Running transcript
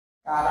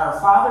God our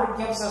Father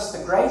gives us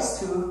the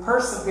grace to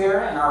persevere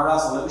in our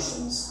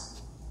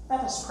resolutions. Let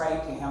us pray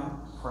to him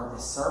for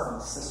this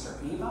servant, Sister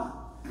Eva,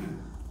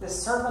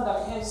 this servant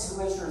of his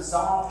who is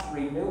resolved to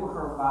renew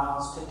her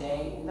vows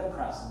today in the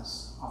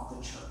presence of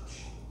the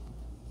church.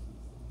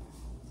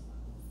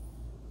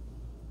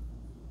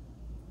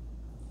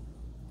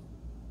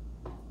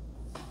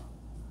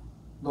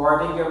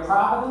 Lord, in your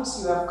providence,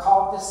 you have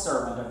called this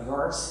servant of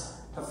yours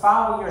to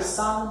follow your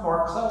Son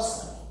more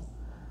closely.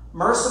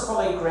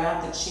 Mercifully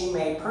grant that she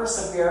may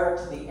persevere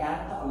to the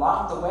end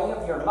along the way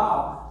of your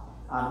love,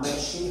 on which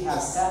she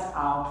has set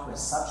out with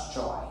such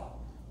joy.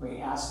 We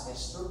ask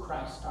this through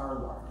Christ our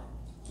Lord.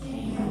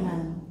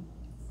 Amen.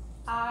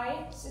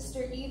 I,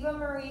 Sister Eva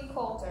Marie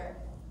Coulter,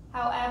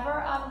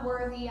 however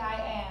unworthy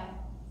I am,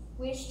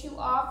 wish to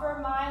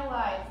offer my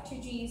life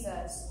to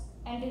Jesus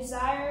and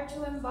desire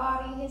to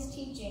embody his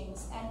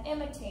teachings and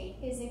imitate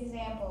his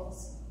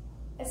examples,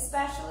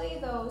 especially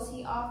those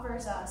he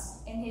offers us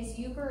in his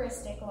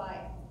Eucharistic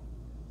life.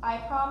 I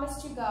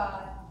promise to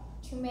God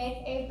to make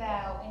a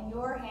vow in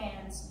your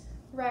hands,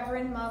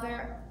 Reverend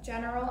Mother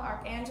General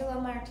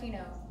Arcangela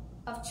Martino,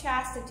 of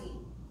chastity,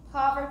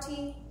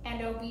 poverty,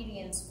 and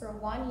obedience for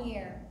 1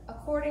 year,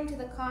 according to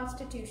the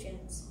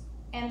constitutions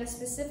and the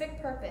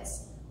specific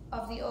purpose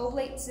of the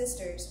Oblate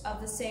Sisters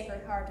of the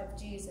Sacred Heart of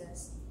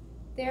Jesus.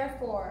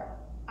 Therefore,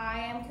 I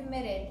am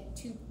committed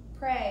to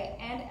pray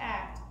and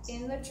act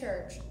in the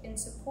church in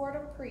support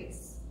of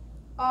priests,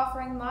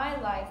 offering my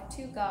life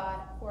to God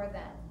for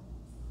them.